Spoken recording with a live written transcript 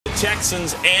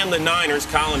Texans and the Niners.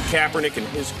 Colin Kaepernick and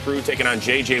his crew taking on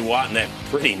J.J. Watt and that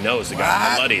pretty nose that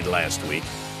got bloodied last week.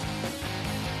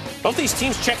 Both these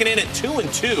teams checking in at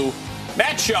 2-2.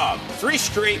 Matt Schaub, 3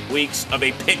 straight weeks of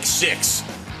a pick six.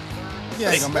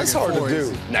 Yeah, that's hard to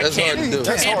do. That's hard to do.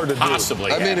 That's hard to do.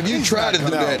 Possibly. I mean, if you try to do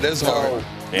that, that's hard.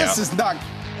 Yeah. This is not.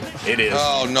 It is.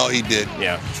 Oh, no, he did.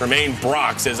 Yeah. Tremaine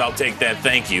Brock says, I'll take that.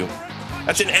 Thank you.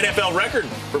 That's an NFL record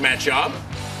for Matt Schaub.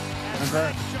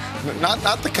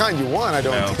 Not the kind you want, I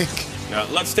don't think. Now,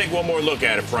 let's take one more look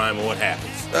at it, Prime, and what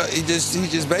happens. He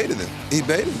just baited him. He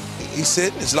baited him. He's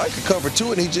sitting. It's like a cover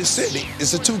 2, and he just sitting.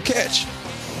 It's a 2 catch.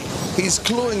 He's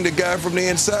cluing the guy from the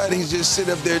inside. He's just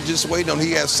sitting up there just waiting on.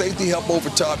 He has safety help over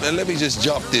top. And let me just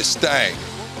jump this thing.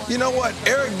 You know what?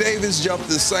 Eric Davis jumped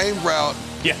the same route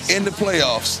in the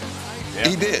playoffs. Yeah.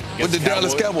 He did with the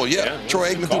Dallas Cowboys. Yeah.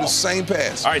 Troy Aikman threw the same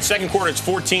pass. All right, second quarter, it's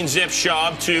 14-zip.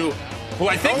 Schaub to who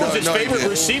I think was his favorite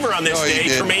receiver on this day,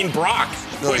 Tremaine Brock.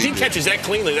 Well, if he catches that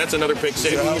cleanly, that's another pick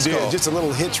six. He did. Just a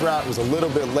little hitch route. Was a little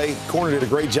bit late. Corner did a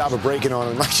great job of breaking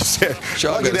on him. Like you said,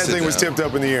 lucky that thing was tipped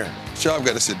up in the air. Schaub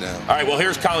got to sit down. All right, well,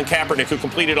 here's Colin Kaepernick, who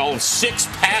completed all of 6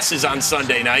 passes on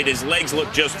Sunday night. His legs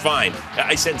look just fine.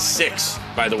 I said 6,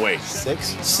 by the way.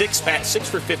 6? 6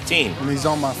 for 15. And he's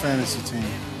on my fantasy team.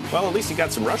 Well, at least he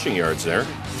got some rushing yards there.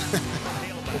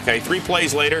 Okay, 3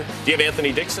 plays later. Do you have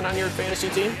Anthony Dixon on your fantasy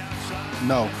team?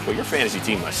 No. Well, your fantasy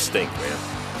team must stink, man.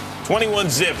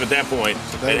 21-zip at that point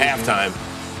at halftime.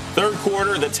 Third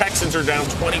quarter, the Texans are down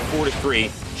 24-3.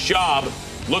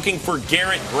 Schaub looking for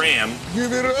Garrett Graham.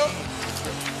 Give it up.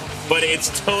 But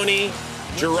it's Tony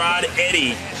Gerard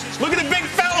Eddy. Look at the big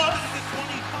fella.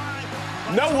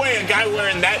 No way a guy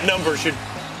wearing that number should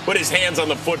put his hands on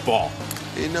the football.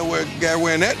 You know where a guy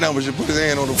wearing that number should put his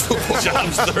hand on the football.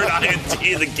 Schaub's third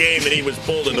INT of the game, and he was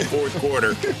pulled in the fourth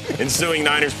quarter. Ensuing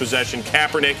Niners possession,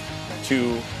 Kaepernick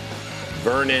to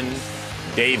Vernon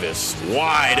Davis.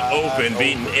 Wide open,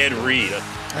 beating Ed Reed.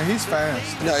 And he's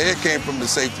fast. No, Ed came from the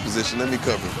safety position. Let me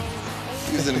cover him.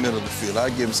 He was in the middle of the field. I'll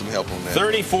give him some help on that.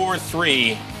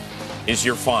 34-3 is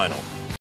your final.